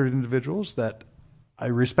 scattered individuals that I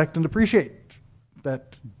respect and appreciate,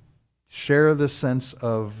 that share this sense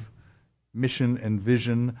of mission and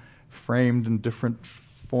vision, framed in different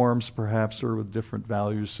forms perhaps, or with different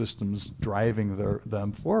value systems driving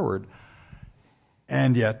them forward.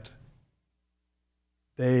 And yet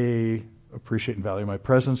they appreciate and value my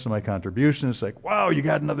presence and my contribution. It's like, wow, you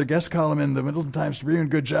got another guest column in the Middleton Times Tribune,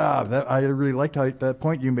 good job. I really liked that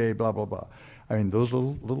point you made, blah, blah, blah. I mean, those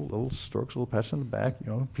little strokes, little pats on the back,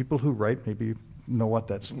 people who write maybe know what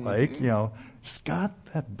that's like. Scott,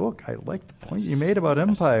 that book, I like the point you made about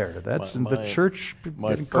empire. That's in the church my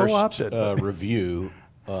getting first co-opted. review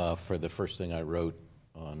for the first thing I wrote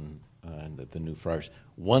on the New Friars,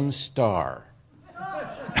 1 star.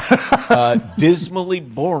 Dismally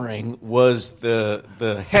boring was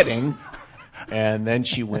the heading, and then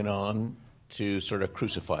she went on to sort of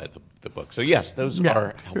crucify the book. So yes, those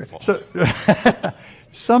are helpful. So,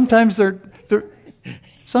 sometimes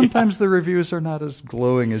sometimes the reviews are not as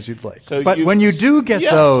glowing as you'd like. So but when you do get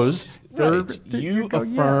those, right. You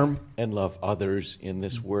affirm and love others in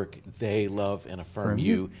this work. They love and affirm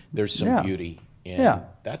you. There's some beauty, and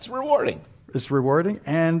that's rewarding. It's rewarding,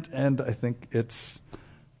 and I think it's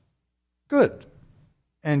good.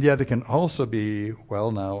 And yet it can also be,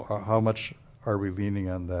 well, now, how much are we leaning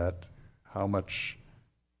on that? How much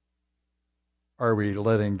are we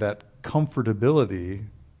letting that comfortability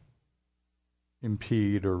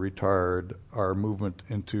impede or retard our movement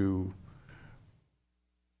into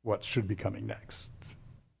what should be coming next?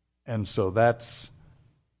 And so that's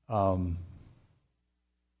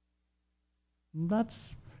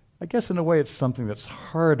I guess in a way it's something that's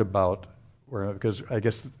hard about, because I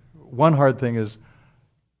guess one hard thing is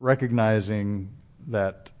recognizing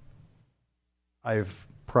that I've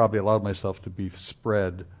probably allowed myself to be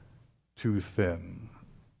spread too thin.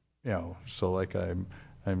 So like I'm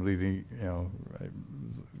leading, I'm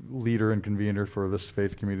leader and convener for this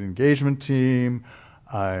faith community engagement team.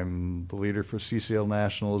 I'm the leader for CCL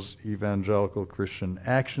National's Evangelical Christian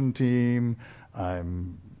Action Team.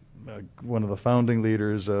 I'm one of the founding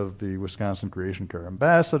leaders of the Wisconsin Creation Care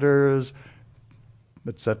Ambassadors,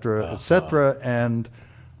 et cetera, and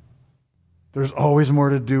there's always more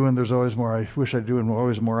to do, and there's always more I wish I do, and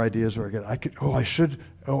always more ideas where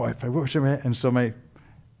if I wish I and so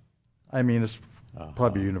it's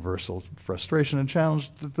probably universal frustration and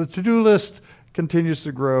challenge. The to-do list continues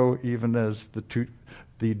to grow, even as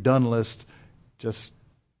the done list just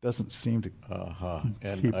doesn't seem to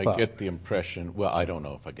And keep I up. get the impression, well, I don't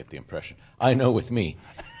know if I get the impression. I know with me,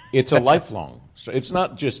 it's a lifelong. So it's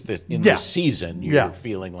not just that in this season you're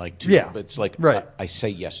feeling like but it's like I say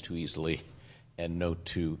yes too easily and no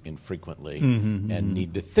too infrequently, and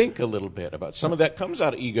need to think a little bit about some of that comes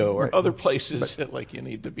out of ego or other places that like you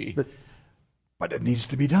need to be. But it needs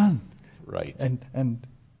to be done. Right. And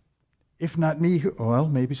if not me, well,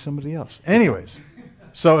 maybe somebody else. Anyways,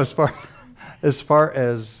 so as far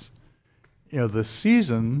as the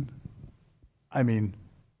season, the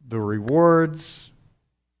rewards,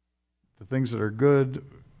 the things that are good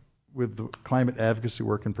with the climate advocacy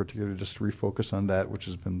work in particular, just to refocus on that, which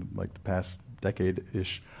has been like the past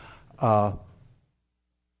decade-ish. I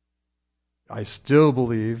still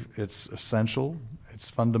believe it's essential, it's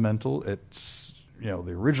fundamental, it's the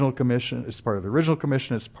original commission, it's part of the original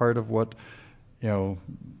commission, it's part of what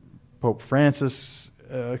Pope Francis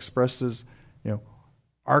expressed as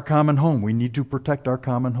our common home. We need to protect our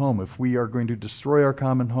common home. If we are going to destroy our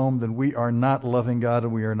common home, then we are not loving God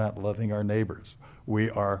and we are not loving our neighbors.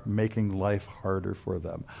 We are making life harder for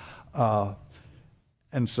them.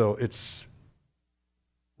 And so it's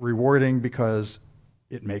rewarding because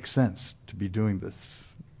it makes sense to be doing this.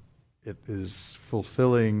 It is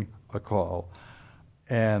fulfilling a call.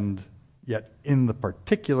 And yet in the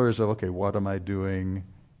particulars of, okay, what am I doing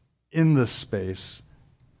in this space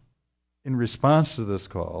in response to this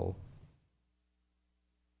call,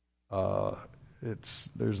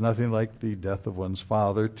 there's nothing like the death of one's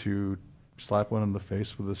father to slap one in the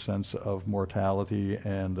face with a sense of mortality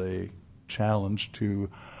and a challenge to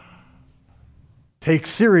take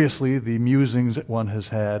seriously the musings that one has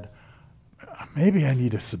had. Maybe I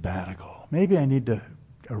need a sabbatical. Maybe I need a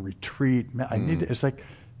retreat. I need to, it's like,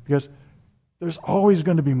 because there's always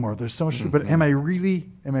going to be more. There's so much, but am I really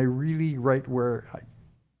right where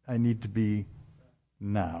I need to be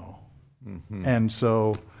now? And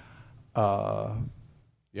so,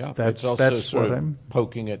 that's also sort of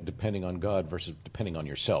poking at depending on God versus depending on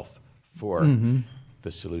yourself for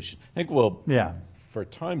the solution. I think we'll, for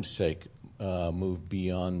time's sake, move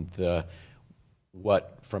beyond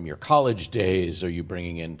what from your college days are you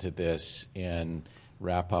bringing into this, and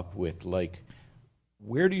wrap up with, like,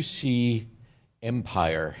 where do you see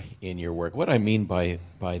empire in your work? What I mean by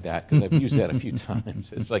that, because I've used that a few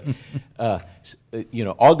times, it's like,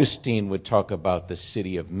 Augustine would talk about the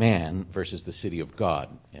city of man versus the city of God,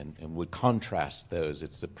 and would contrast those.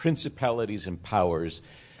 It's the principalities and powers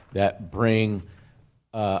that bring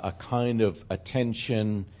a kind of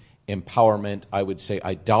attention, empowerment, I would say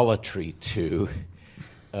idolatry to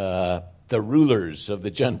the rulers of the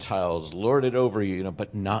Gentiles lord it over you,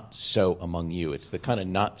 but not so among you. It's the kind of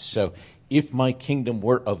not so. If my kingdom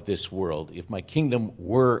were of this world, if my kingdom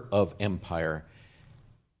were of empire,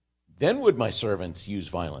 then would my servants use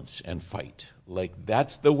violence and fight. Like,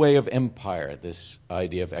 that's the way of empire, this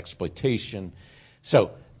idea of exploitation.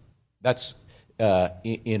 So that's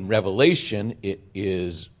in Revelation, it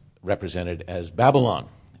is represented as Babylon,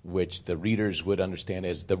 which the readers would understand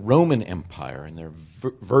as the Roman Empire. And there are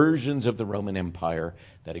versions of the Roman Empire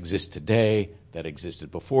that exist today, that existed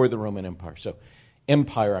before the Roman Empire. So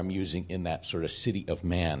empire I'm using in that sort of city of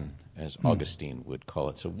man, as Augustine would call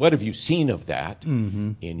it. So what have you seen of that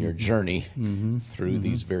in your journey through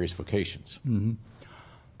these various vocations?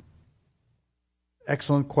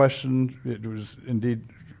 Excellent question. It was indeed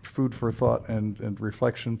food for thought and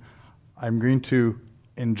reflection. I'm going to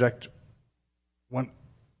inject one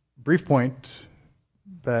brief point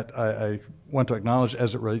that I want to acknowledge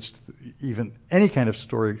as it relates to even any kind of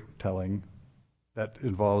storytelling that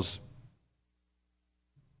involves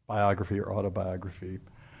biography or autobiography,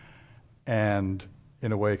 and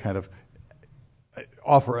in a way kind of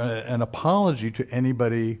offer an apology to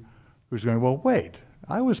anybody who's going, well, wait,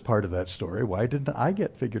 I was part of that story. Why didn't I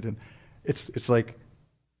get figured in? It's like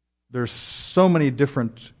there's so many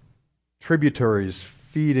different tributaries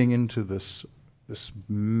feeding into this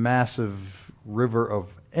massive river of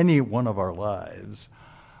any one of our lives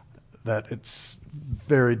that it's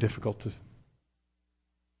very difficult to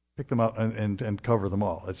pick them out and cover them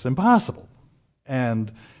all. It's impossible.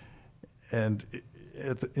 And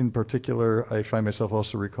in particular, I find myself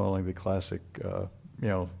also recalling the classic, the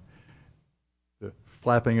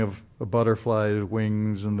flapping of a butterfly's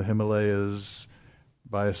wings in the Himalayas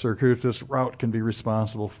by a circuitous route can be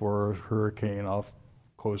responsible for a hurricane off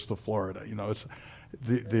coast of Florida. It's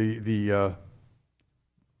the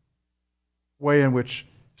way in which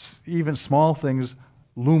even small things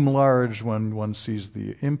loom large when one sees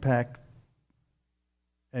the impact,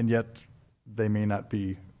 and yet they may not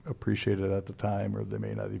be appreciated at the time, or they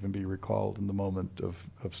may not even be recalled in the moment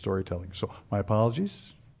of storytelling. So my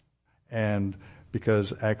apologies. And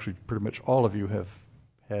because actually pretty much all of you have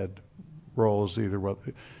had roles, either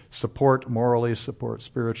support morally, support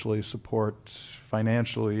spiritually, support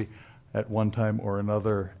financially at one time or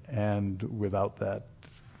another, and without that,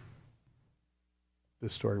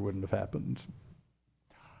 this story wouldn't have happened.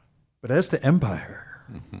 But as to empire,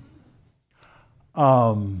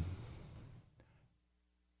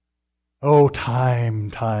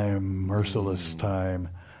 time, merciless time.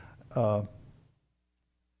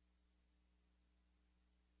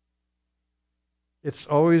 It's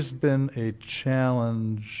always been a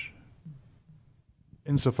challenge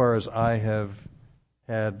insofar as I have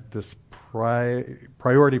had this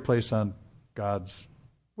priority placed on God's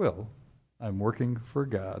will. I'm working for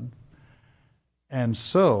God. And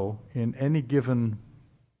so, in any given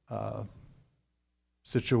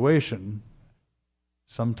situation,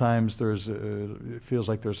 sometimes it feels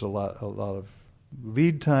like there's a lot of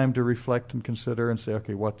lead time to reflect and consider and say,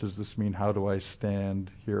 okay, what does this mean? How do I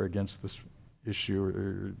stand here against this issue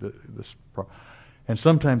or this problem? And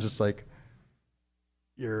sometimes it's like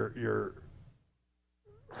you're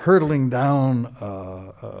hurtling down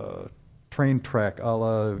a train track a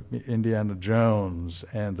la Indiana Jones,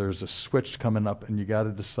 and there's a switch coming up, and you got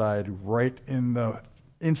to decide right in the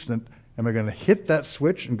instant, am I going to hit that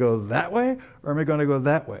switch and go that way, or am I going to go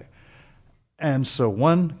that way? And so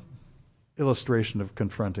one illustration of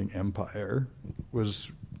confronting empire was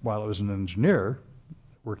while I was an engineer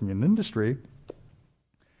working in industry,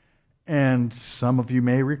 and some of you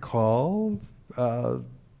may recall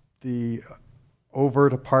the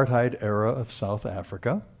overt apartheid era of South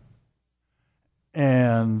Africa.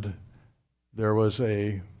 And there was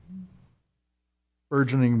a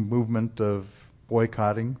burgeoning movement of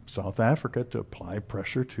boycotting South Africa to apply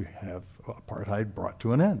pressure to have apartheid brought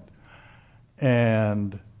to an end.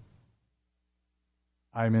 And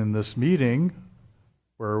I'm in this meeting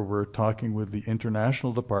where we're talking with the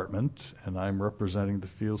international department, and I'm representing the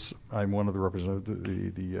field. I'm one of the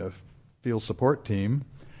representatives, the field support team.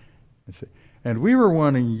 And we were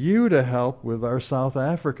wanting you to help with our South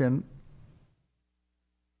African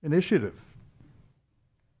initiative.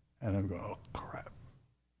 And I'm going, oh, crap.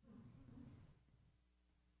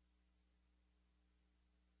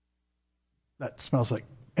 That smells like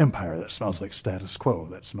empire. That smells like status quo.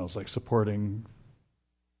 That smells like supporting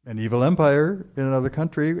an evil empire in another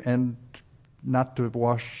country and not to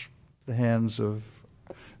wash the hands of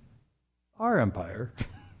our empire.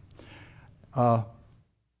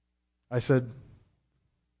 I said,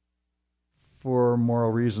 for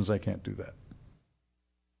moral reasons, I can't do that.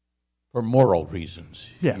 For moral reasons,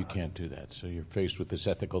 Yeah. you can't do that. So you're faced with this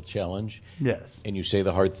ethical challenge, Yes. and you say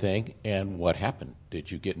the hard thing, and what happened?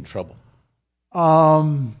 Did you get in trouble?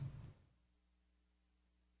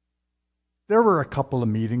 There were a couple of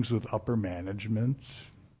meetings with upper management,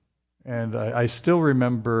 and I still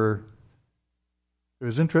remember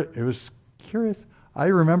it was curious. I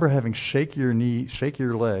remember having shake your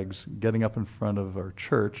legs, getting up in front of our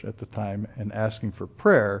church at the time and asking for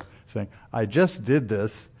prayer, saying, "I just did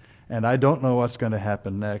this, and I don't know what's going to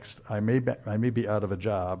happen next. I may be out of a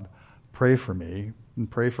job. Pray for me and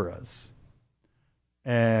pray for us."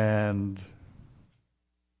 And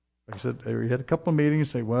like I said, we had a couple of meetings.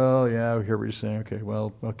 Say, "Well, yeah, we hear what you're saying. Okay,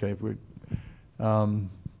 well, okay, we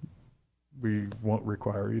won't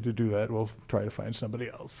require you to do that. We'll try to find somebody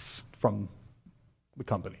else from the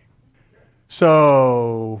company."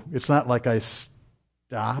 So it's not like I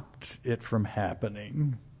stopped it from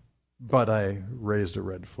happening, but I raised a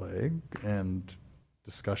red flag, and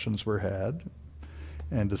discussions were had,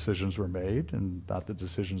 and decisions were made, and not the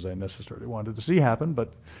decisions I necessarily wanted to see happen,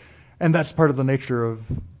 and that's part of the nature of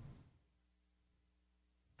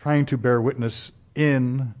trying to bear witness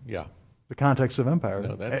in the context of Empire.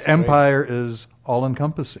 No, that's Empire is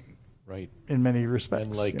all-encompassing, right? In many respects.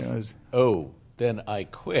 And then I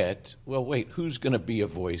quit. Well, wait, who's going to be a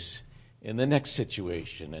voice in the next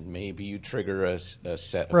situation? And maybe you trigger a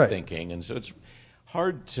set of thinking. And so it's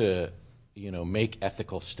hard to, make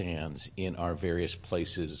ethical stands in our various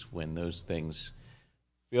places when those things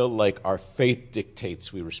feel like our faith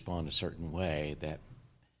dictates we respond a certain way that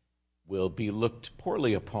will be looked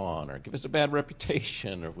poorly upon or give us a bad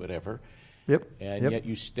reputation or whatever. Yet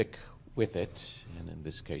you stick with it. And in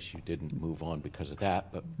this case, you didn't move on because of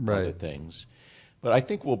that, but other things. But I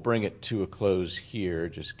think we'll bring it to a close here,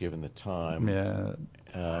 just given the time. Yeah.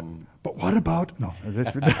 But what about... No.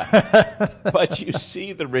 But you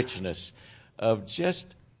see the richness of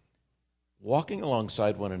just walking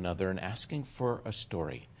alongside one another and asking for a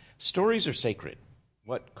story. Stories are sacred.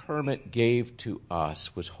 What Kermit gave to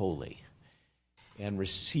us was holy. And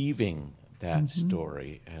receiving that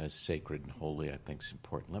story as sacred and holy, I think, is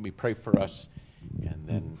important. Let me pray for us, and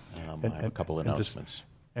then I have a couple announcements.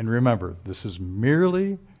 And remember, this is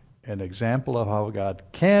merely an example of how God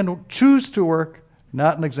can choose to work,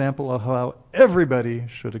 not an example of how everybody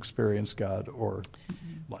should experience God or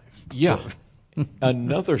life. Yeah.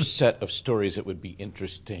 Another set of stories that would be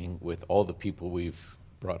interesting with all the people we've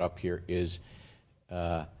brought up here is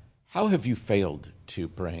how have you failed to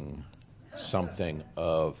bring something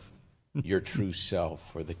of your true self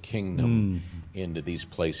or the kingdom into these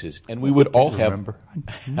places? And we would all have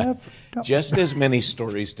just as many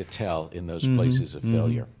stories to tell in those places of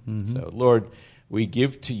failure. So, Lord, we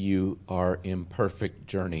give to you our imperfect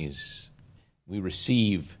journeys. We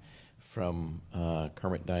receive from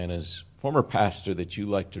Kermit Diana's former pastor that you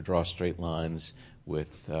like to draw straight lines with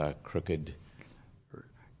crooked.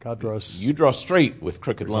 You draw straight with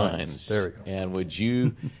crooked lines. There we go. And would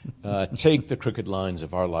you take the crooked lines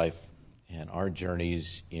of our life and our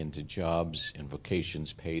journeys into jobs and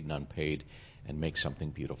vocations, paid and unpaid, and make something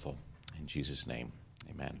beautiful. In Jesus' name,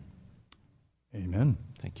 amen. Amen.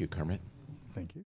 Thank you, Kermit. Thank you.